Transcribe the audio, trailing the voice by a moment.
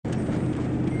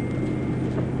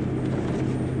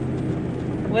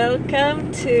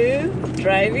Welcome to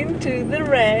Driving to the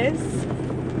Res.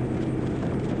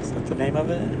 Is that the name of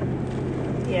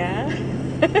it? Yeah.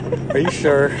 Are you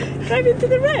sure? Driving to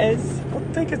the Res. I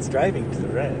don't think it's Driving to the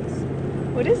Res.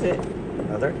 What is it?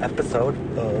 Another episode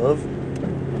of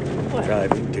What?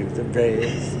 Driving to the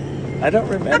Res. I don't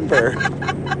remember.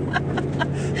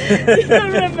 You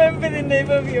don't remember the name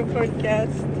of your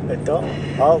podcast? I don't.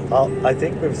 I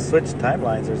think we've switched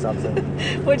timelines or something.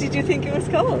 What did you think it was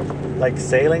called? Like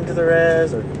sailing to the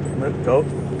Res or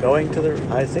going to the...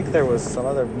 I think there was some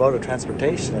other mode of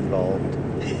transportation involved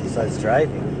besides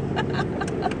driving.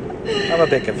 I'm a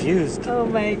bit confused. Oh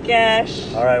my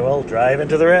gosh. All right, well, drive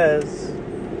into the Res.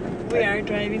 We are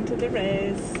driving to the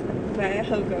Res via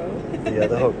Hogo. Yeah,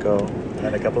 the Hoko.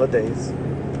 In a couple of days.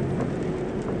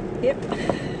 Yep.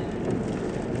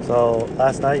 So,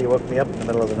 last night you woke me up in the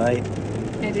middle of the night.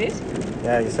 I did?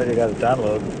 Yeah, you said you got a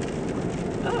download.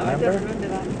 Oh, I Remember? don't remember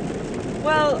that.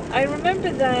 Well, I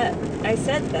remember that I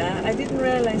said that. I didn't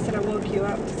realize that I woke you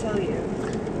up to tell you.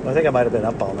 Well, I think I might have been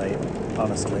up all night,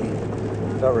 honestly.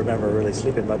 I don't remember really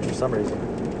sleeping much for some reason.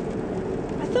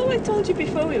 I thought I told you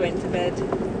before we went to bed.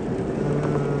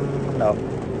 No.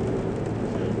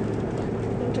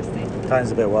 Interesting.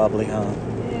 Time's a bit wobbly, huh?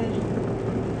 Yeah.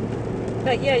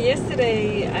 But yeah,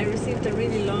 yesterday I received a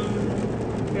really long,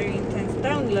 very intense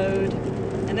download.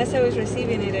 And as I was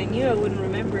receiving it, I knew I wouldn't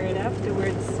remember it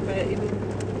afterwards. But it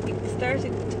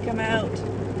started to come out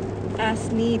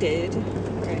as needed,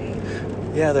 right?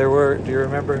 Yeah, there were... Do you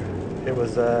remember? It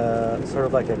was sort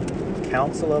of like a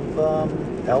council of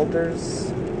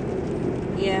elders.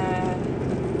 Yeah.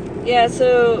 Yeah,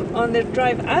 so on the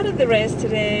drive out of the Res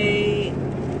today,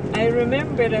 I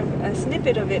remembered a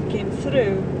snippet of it came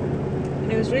through,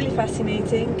 and it was really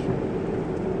fascinating.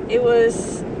 It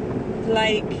was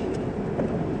like,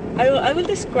 I will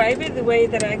describe it the way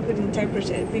that I could interpret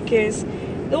it, because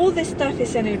all this stuff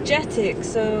is energetic,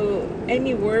 so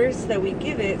any words that we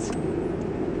give it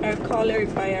are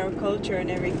colored by our culture and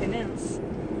everything else.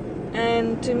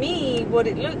 And to me, what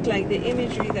it looked like, the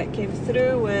imagery that came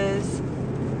through was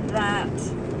that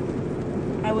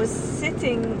I was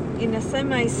sitting in a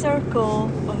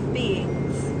semicircle of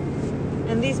beings,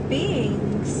 and these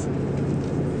beings,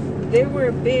 they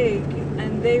were big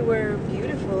and they were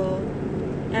beautiful,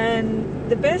 and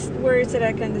the best words that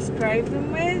I can describe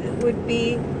them with would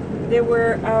be they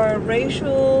were our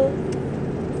racial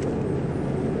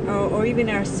or even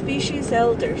our species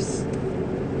elders,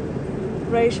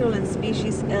 racial and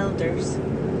species elders.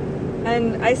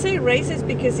 And I say races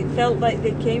because it felt like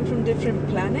they came from different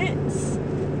planets.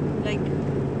 Like,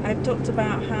 I've talked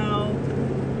about how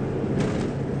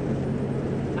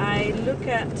I look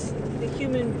at the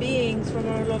human beings from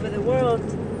all over the world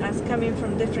as coming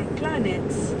from different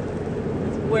planets,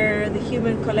 where the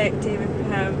human collective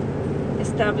have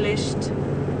established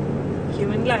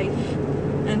human life.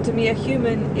 And to me, a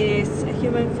human is a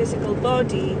human physical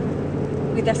body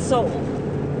with a soul.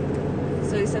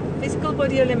 So it's a physical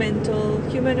body elemental,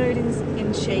 humanoid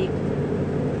in shape,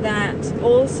 that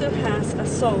also has a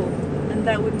soul, and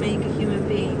that would make a human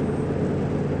being.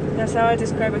 That's how I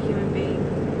describe a human being.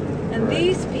 And Right.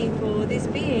 these people, these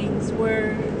beings,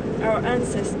 were our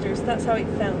ancestors. That's how it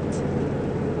felt.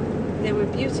 They were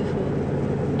beautiful.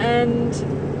 And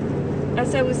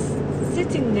as I was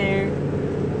sitting there,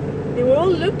 they were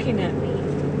all looking at me.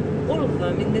 All of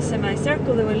them in the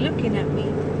semicircle, they were looking at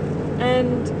me.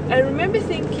 And I remember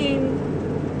thinking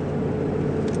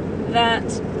that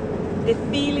the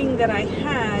feeling that I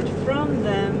had from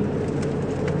them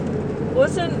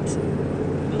wasn't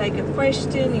like a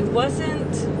question, it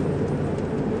wasn't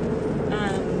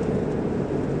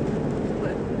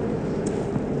what?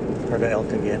 Heard of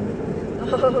elk again.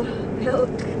 Oh,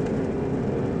 elk.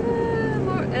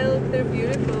 More elk, they're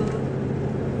beautiful.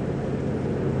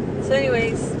 So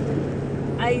anyways,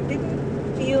 I didn't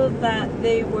feel that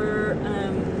they were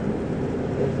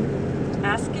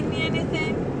asking me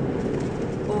anything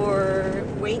or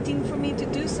waiting for me to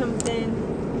do something,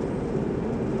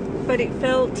 but it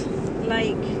felt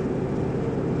like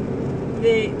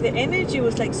the energy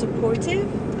was like supportive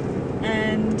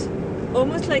and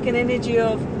almost like an energy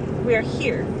of, we are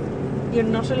here, you're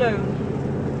not alone,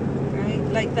 right?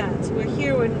 Like that, we're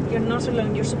here when you're not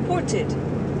alone, you're supported,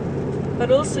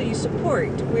 but also you support.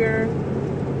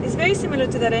 It's very similar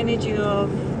to that energy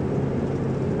of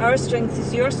our strength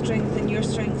is your strength and your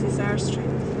strength is our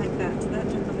strength, like that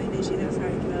type of energy. That's how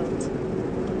it felt.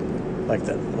 Like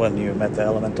that when you met the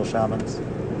elemental shamans.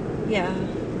 Yeah.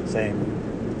 Same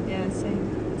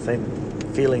Same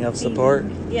feeling of support,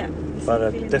 feeling. Yeah. but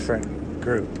a feeling. different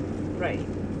group. Right.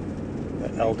 The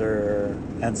elder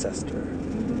ancestor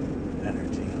Mm-hmm.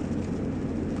 energy.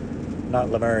 not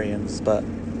Lemurians, but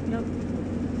No,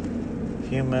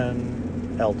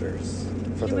 human elders.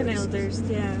 For the human races. elders,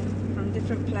 yeah, from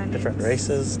different planets. Different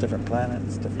races, different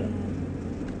planets, different.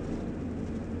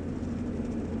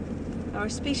 Yeah. Our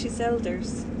species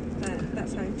elders.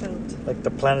 That's how I felt. Like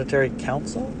the Planetary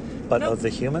Council, but Nope. of the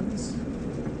humans?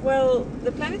 Well,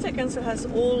 the Planetary Council has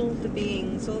all the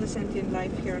beings, all the sentient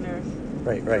life here on Earth.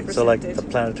 Right, right. So like the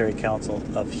Represented. Planetary Council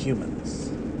of humans.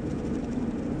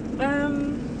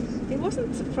 It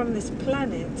wasn't from this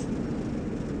planet.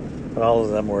 But all of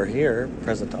them were here,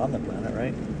 present on the planet,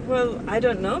 right? Well, I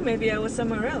don't know. Maybe I was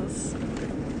somewhere else.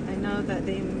 I know that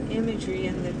the imagery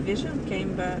and the vision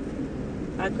came, but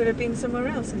I could have been somewhere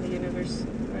else in the universe,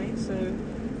 right? So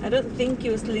I don't think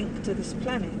it was linked to this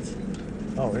planet.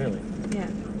 Oh, really? Yeah.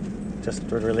 Just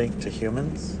were linked to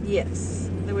humans? Yes.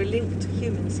 They were linked to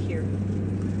humans here.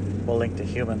 Well, linked to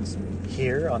humans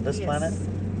here on this Yes. planet?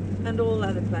 And all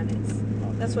other planets.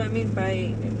 That's what I mean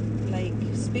by like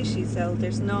species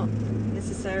elders, not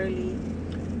necessarily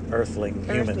Earthling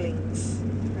human. Earthlings,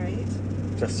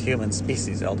 right? Just human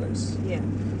species elders. Yeah.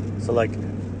 So like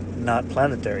not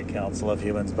Planetary Council of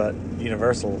humans, but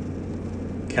Universal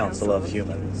Council of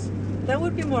humans. That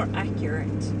would be more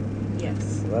accurate.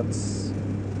 Yes. So that's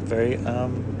very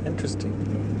interesting.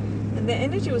 And the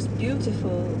energy was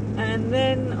beautiful. And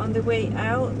then on the way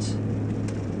out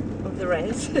of the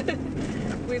res,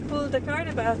 we pulled a card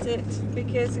about it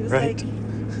because it was Right. like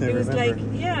I it was like,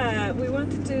 remember. yeah, we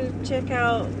wanted to check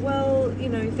out, well, you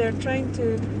know, if they're trying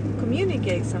to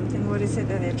communicate something, what is it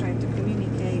that they're trying to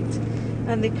communicate?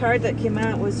 And the card that came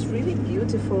out was really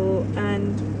beautiful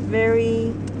and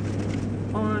very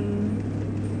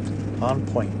On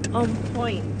point. on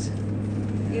point.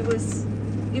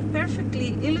 It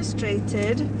perfectly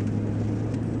illustrated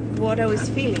what I was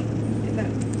feeling,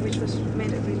 which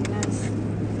made it really nice.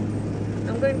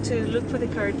 I'm going to look for the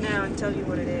card now and tell you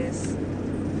what it is.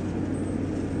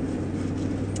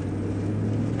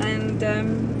 And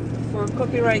for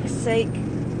copyright's sake,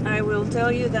 I will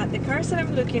tell you that the cards that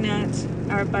I'm looking at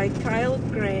are by Kyle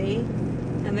Gray,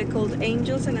 and they're called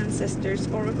Angels and Ancestors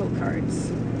Oracle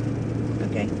cards.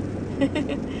 Okay?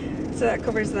 So that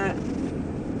covers that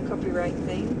copyright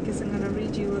thing, because I'm going to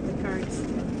read you what the cards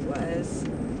was.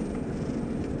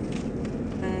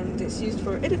 And it's used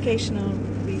for educational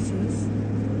reasons.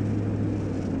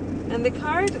 And the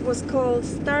card was called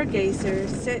Stargazer,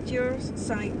 Set Your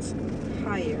Sights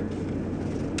Higher.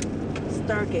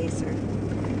 Stargazer.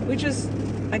 Which was,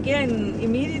 again,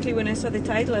 immediately when I saw the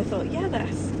title, I thought, yeah,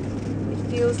 it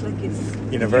feels like it's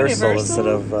Universal instead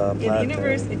of Yeah, planetary.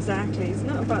 universe, exactly. It's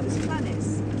not about this planet,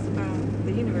 it's about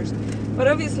the universe. But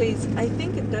obviously, I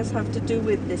think it does have to do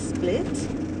with the split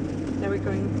that we're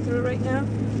going through right now,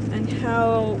 and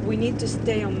how we need to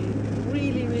stay on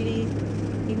really, really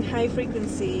in high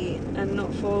frequency and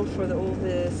not fall for all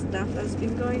the stuff that's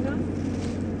been going on.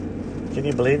 Can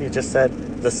you believe you just said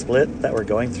the split that we're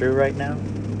going through right now?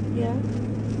 Yeah?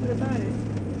 What about it?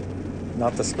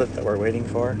 Not the split that we're waiting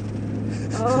for?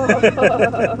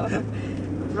 Oh,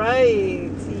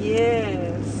 right.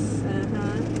 Yes.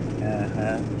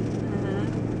 Uh-huh.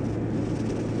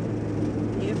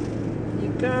 Yep. You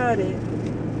got it.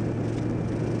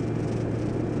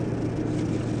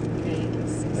 Okay,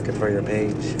 let's see. Looking for your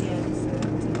page. Yeah,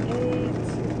 78.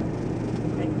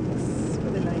 Thanks for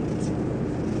the light.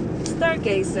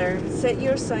 Stargazer, set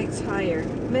your sights higher.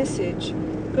 Message: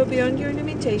 go beyond your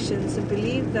limitations and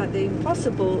believe that the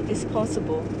impossible is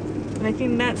possible. And I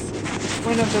think that's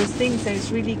one of those things that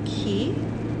is really key,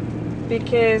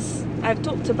 because I've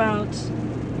talked about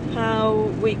how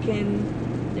we can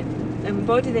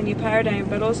embody the new paradigm,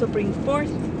 but also bring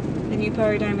forth the new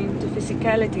paradigm into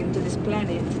physicality, into this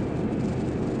planet.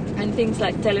 And things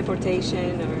like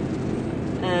teleportation or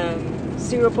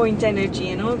zero-point energy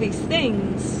and all these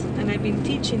things. And I've been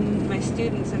teaching my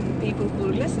students and people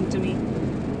who listen to me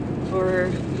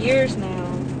for years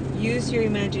now, use your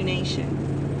imagination,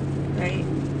 right?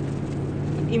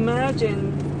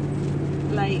 Imagine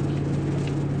like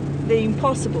the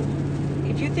impossible.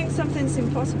 If you think something's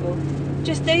impossible,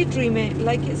 just daydream it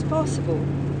like it's possible.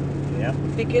 Yeah.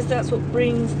 Because that's what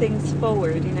brings things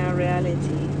forward in our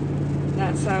reality.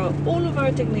 That's how all of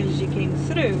our technology came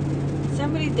through.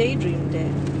 Somebody daydreamed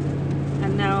it.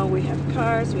 And now we have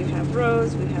cars, we have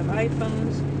roads, we have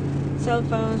iPhones, cell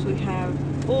phones, we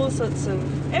have all sorts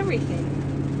of everything.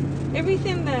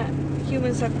 Everything that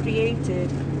humans have created,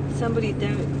 somebody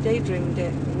daydreamed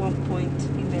it at one point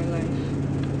in their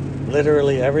life.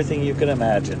 Literally everything you can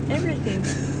imagine. Everything.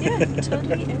 Yeah,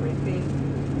 totally everything.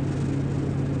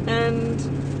 And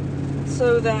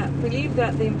so that believe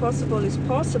that the impossible is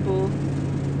possible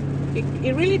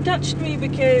it really touched me,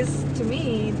 because to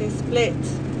me the split,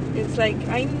 it's like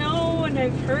I know and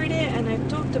I've heard it and I've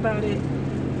talked about it,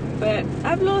 but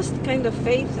I've lost kind of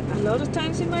faith a lot of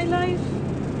times in my life,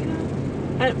 you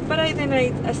know. But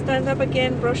I stand up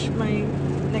again, brush my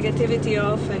negativity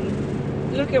off,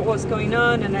 and look at what's going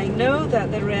on, and I know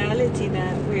that the reality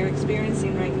that we're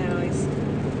experiencing right now is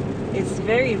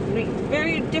very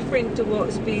very different to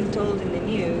what's being told in the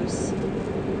news.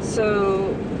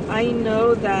 So I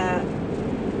know that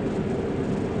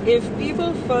if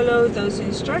people follow those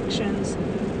instructions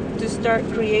to start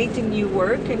creating new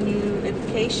work and new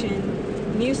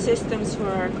education, new systems for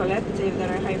our collective that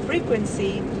are high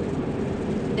frequency,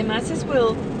 the masses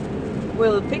will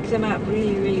pick them up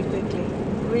really quickly.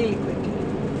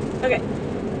 Okay,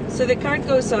 so the card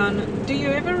goes on. Do you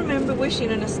ever remember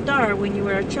wishing on a star when you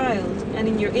were a child, and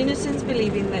in your innocence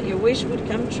believing that your wish would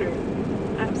come true?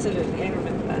 Absolutely, I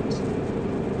remember that.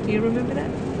 Do you remember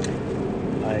that?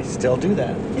 I still do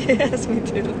that. Yes, me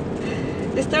too.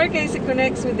 The stargazer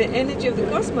connects with the energy of the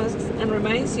cosmos and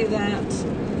reminds you that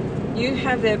you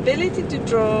have the ability to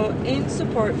draw in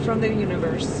support from the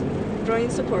universe.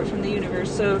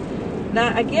 So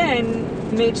that again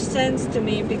made sense to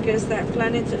me, because that not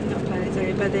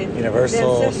planetary, but the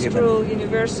ancestral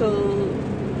universal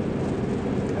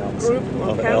group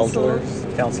or council.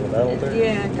 Council of Elders.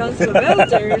 Yeah, Council of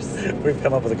Elders. We've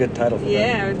come up with a good title for that.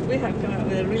 Yeah, we have come up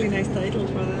with a really nice title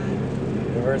for that.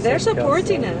 Universal They're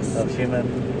supporting Council us. Of human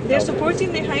They're elders.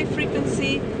 supporting the high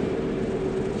frequency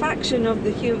faction of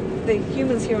the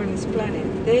humans here on this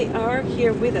planet. They are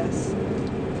here with us.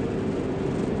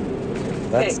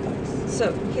 That's Okay. nice.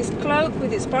 So his cloak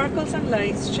with its sparkles and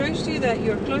lights shows you that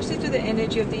you're closer to the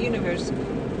energy of the universe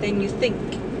than you think.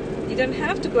 You don't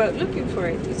have to go out looking for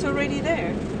it. It's already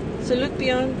there. So look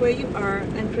beyond where you are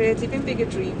and create even bigger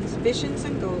dreams, visions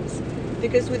and goals,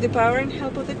 because with the power and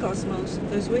help of the cosmos,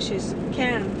 those wishes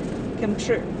can come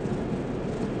true.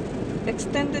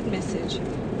 Extended message.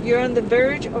 You're on the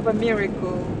verge of a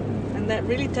miracle. And that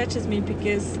really touches me,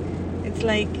 because it's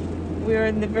like we're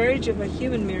on the verge of a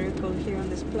human miracle here on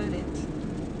this planet.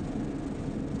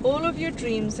 All of your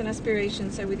dreams and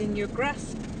aspirations are within your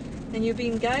grasp, and you're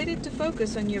being guided to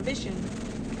focus on your vision.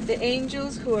 The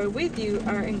angels who are with you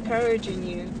are encouraging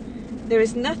you. There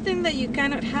is nothing that you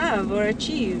cannot have or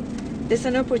achieve. There's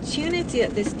an opportunity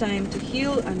at this time to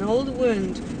heal an old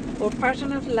wound or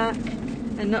pattern of lack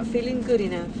and not feeling good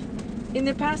enough. In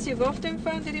the past, you've often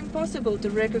found it impossible to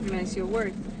recognize your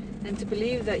worth and to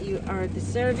believe that you are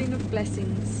deserving of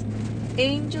blessings.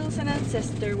 Angels and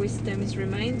ancestor wisdom is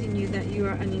reminding you that you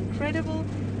are an incredible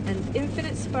and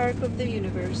infinite spark of the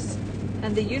universe.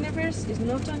 And the universe is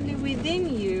not only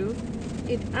within you,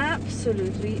 it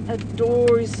absolutely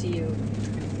adores you.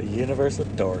 The universe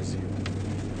adores you.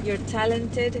 You're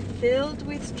talented, filled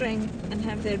with strength, and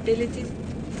have the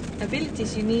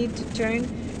abilities you need to turn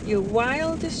your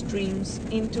wildest dreams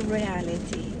into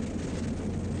reality.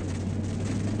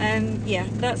 And yeah,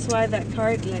 that's why that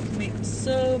card makes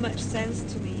so much sense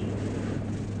to me.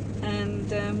 And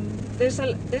there's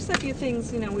a few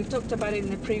things, we've talked about it in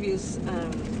the previous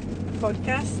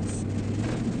podcasts,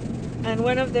 and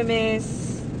one of them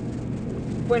is,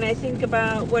 when I think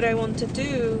about what I want to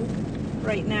do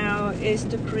right now, is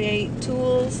to create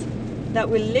tools that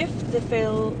will lift the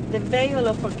veil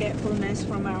of forgetfulness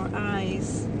from our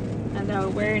eyes and our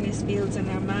awareness fields and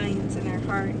our minds and our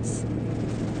hearts.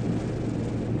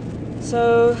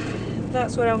 So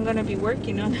that's what I'm going to be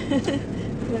working on in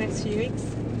the next few weeks.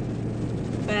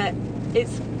 But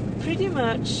it's pretty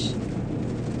much,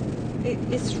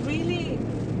 it's really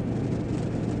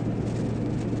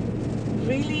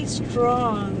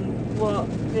strong what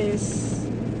this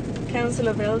Council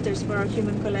of Elders for our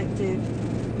human collective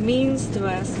means to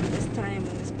us at this time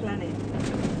on this planet.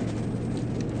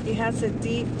 It has a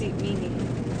deep meaning.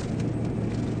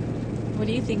 What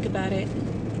do you think about it?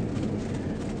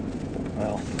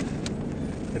 Well,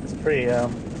 it's pretty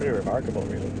remarkable,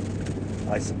 really.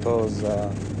 I suppose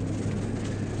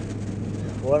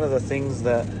one of the things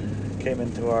that came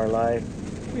into our life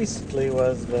recently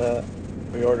was that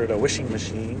we ordered a wishing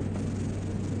machine,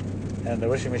 and the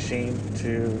wishing machine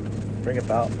to bring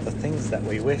about the things that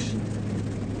we wish.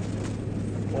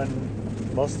 When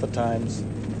most of the times,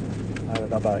 I don't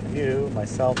know about you,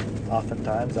 myself,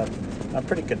 oftentimes I'm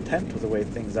pretty content with the way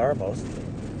things are mostly.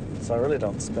 So I really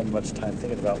don't spend much time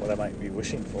thinking about what I might be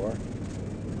wishing for,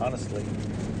 honestly.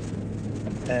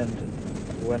 And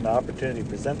when the opportunity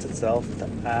presents itself to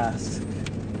ask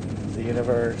the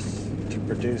universe to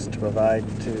produce, to provide,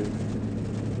 to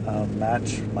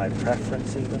match my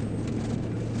preference even,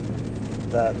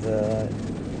 that the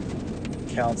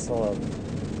Council of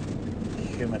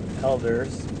human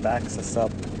elders backs us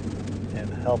up in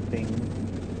helping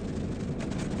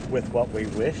with what we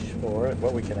wish for,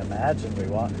 what we can imagine we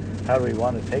want. How do we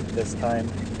want to take this time,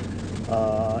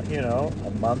 a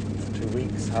month, 2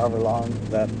 weeks, however long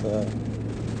that the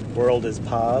world is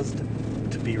paused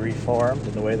to be reformed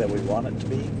in the way that we want it to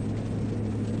be?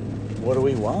 What do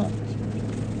we want?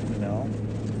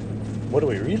 What do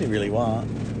we really, really want?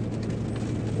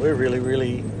 We really,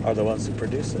 really are the ones who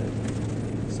produce it.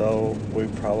 So we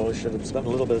probably should have spent a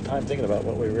little bit of time thinking about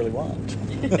what we really want.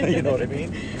 You know what I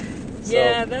mean? So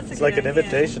yeah, that's a good it's like an idea.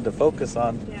 invitation to focus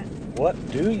on Yeah. what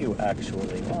do you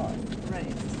actually want?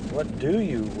 Right. What do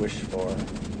you wish for?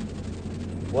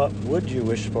 What would you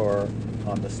wish for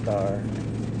on the star?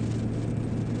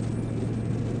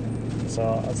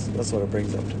 So that's what it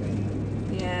brings up to me.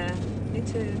 Yeah, me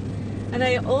too. And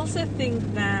I also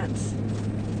think that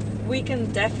we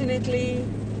can definitely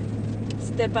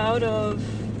step out of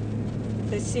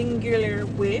the singular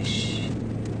wish.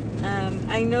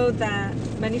 I know that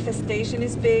manifestation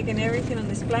is big and everything on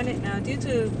this planet now due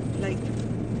to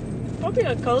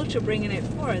popular culture bringing it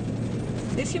forth.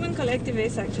 This human collective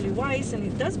is actually wise and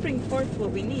it does bring forth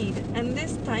what we need. And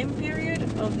this time period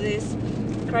of this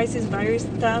crisis virus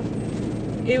stuff,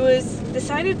 it was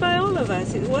decided by all of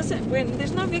us. It wasn't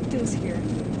there's no victims here.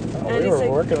 We were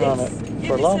working on it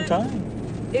for a long time.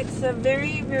 It's a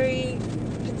very, very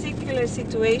particular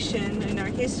situation in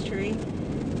our history,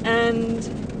 and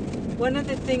one of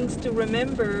the things to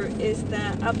remember is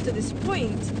that up to this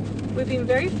point, we've been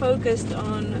very focused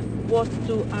on what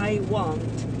do I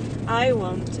want. I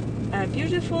want a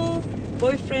beautiful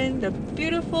boyfriend, a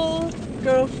beautiful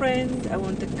girlfriend, I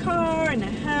want a car and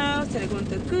a house, and I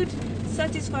want a good,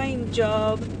 satisfying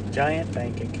job. Giant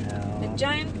bank account. A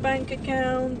giant bank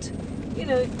account.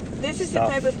 This is Stuff.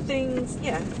 the type of things,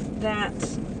 that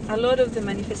a lot of the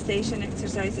manifestation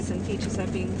exercises and teachers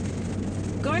have been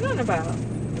going on about,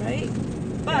 right?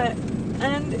 But,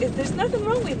 and there's nothing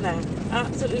wrong with that,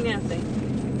 absolutely nothing.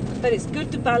 But it's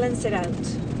good to balance it out,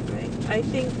 right? I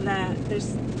think that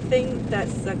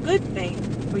that's a good thing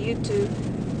for you to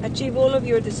achieve all of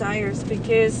your desires,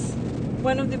 because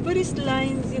one of the Buddhist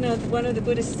lines, one of the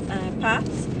Buddhist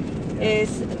paths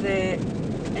is the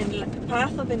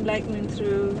path of enlightenment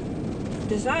through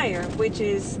desire, which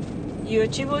is you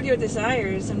achieve all your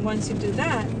desires, and once you do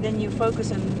that, then you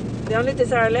focus on the only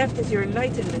desire left is your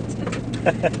enlightenment.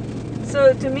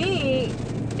 So to me,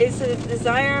 it's a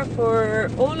desire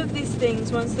for all of these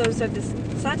things. Once those are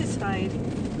satisfied,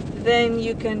 then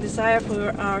you can desire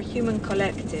for our human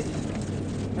collective.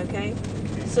 Okay?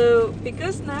 So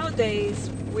because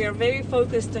nowadays we are very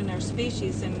focused on our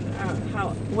species and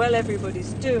how well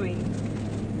everybody's doing,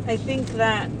 I think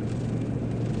that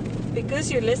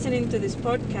because you're listening to this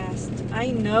podcast,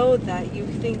 I know that you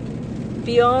think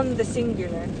beyond the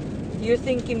singular. You're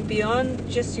thinking beyond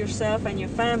just yourself and your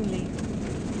family.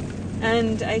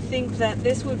 And I think that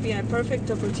this would be a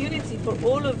perfect opportunity for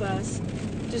all of us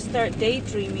to start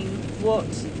daydreaming what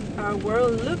our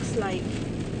world looks like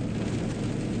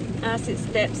as it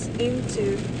steps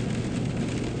into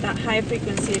that high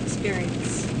frequency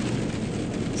experience.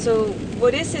 So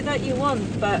what is it that you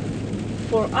want, but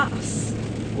for us?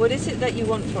 What is it that you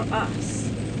want for us?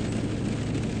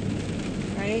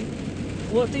 Right?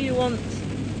 What do you want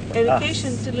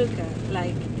education to look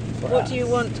like? What do you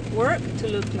want work to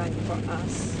look like for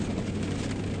us?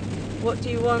 What do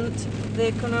you want the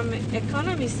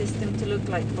economy system to look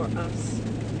like for us?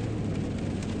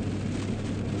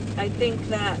 I think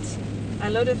that a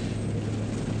lot of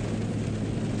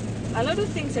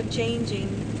things are changing,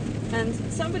 and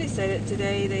somebody said it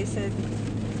today. They said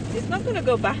it's not going to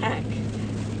go back.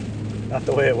 Not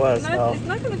the way it was. No. It's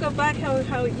not going to go back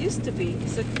how it used to be.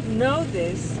 So know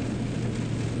this.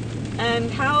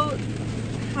 And how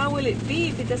will it be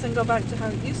if it doesn't go back to how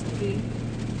it used to be?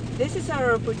 This is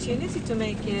our opportunity to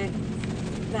make it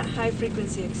that high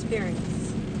frequency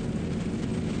experience.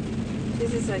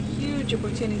 This is a huge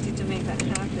opportunity to make that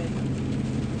happen.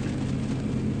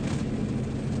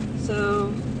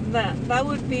 So that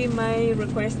would be my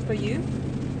request for you.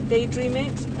 Daydream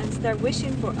it and start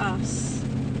wishing for us.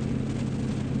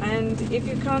 And if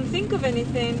you can't think of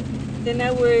anything, then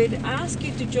I would ask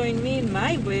you to join me in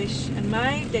my wish and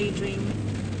my daydream.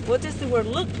 What does the world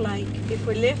look like if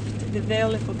we lift the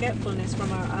veil of forgetfulness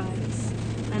from our eyes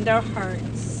and our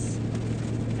hearts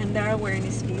and our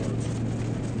awareness field?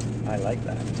 I like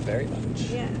that very much.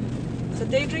 Yeah. So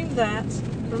daydream that.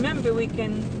 Remember, we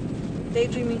can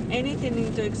daydream anything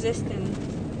into existence.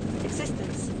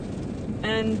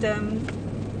 And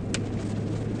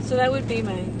so that would be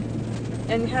mine.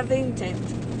 And have the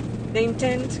intent. The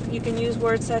intent, you can use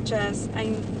words such as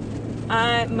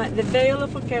the veil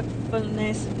of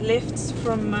forgetfulness lifts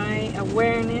from my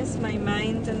awareness, my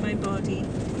mind, and my body.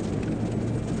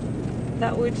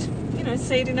 That would,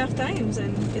 say it enough times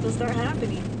and it'll start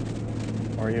happening.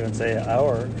 Or you would say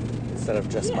our instead of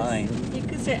just Yes, mine. You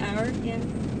could say our, yeah.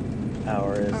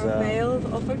 Our is Our veil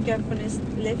of forgetfulness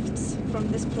lifts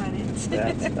from this planet.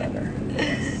 that's better.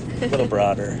 Yes. A little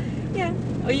broader. Yeah,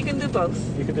 or you can do both.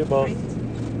 You can do both.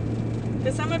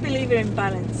 Because I'm a believer in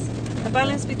balance. A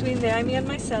balance between the I, me, and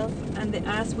myself, and the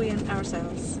us, we, and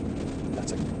ourselves.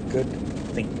 That's a good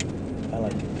think. I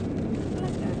like it. I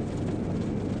like that.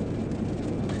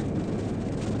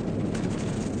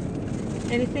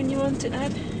 Anything you want to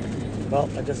add? Well,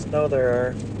 I just know there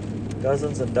are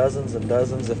dozens and dozens and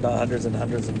dozens, if not hundreds and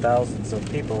hundreds and thousands of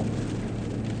people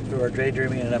who are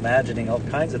daydreaming and imagining all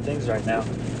kinds of things right now.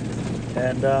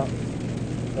 And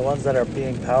the ones that are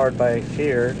being powered by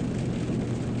fear,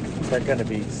 they're going to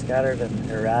be scattered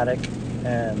and erratic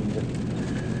and,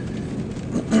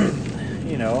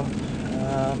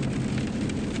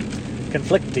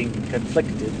 conflicted.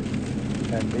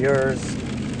 And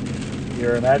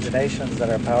your imaginations that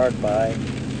are powered by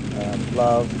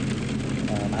love,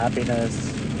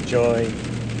 happiness, joy,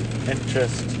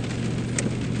 interest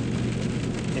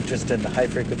in the high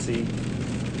frequency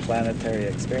planetary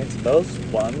experience, those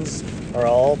ones are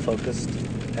all focused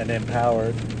and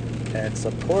empowered and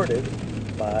supported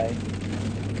by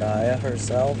Gaia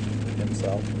herself,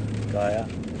 himself, Gaia,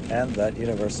 and that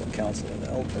Universal Council of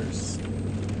Elders.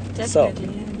 Definitely, So,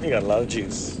 yeah. you got a lot of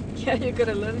juice. Yeah, you got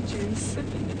a lot of juice.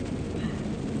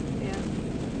 Yeah.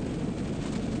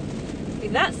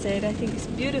 With that said, I think it's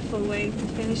a beautiful way to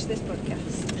finish this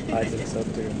podcast. I think so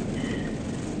too.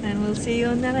 And we'll see you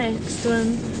on the next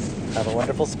one. Have a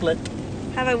wonderful split.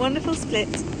 Have a wonderful split.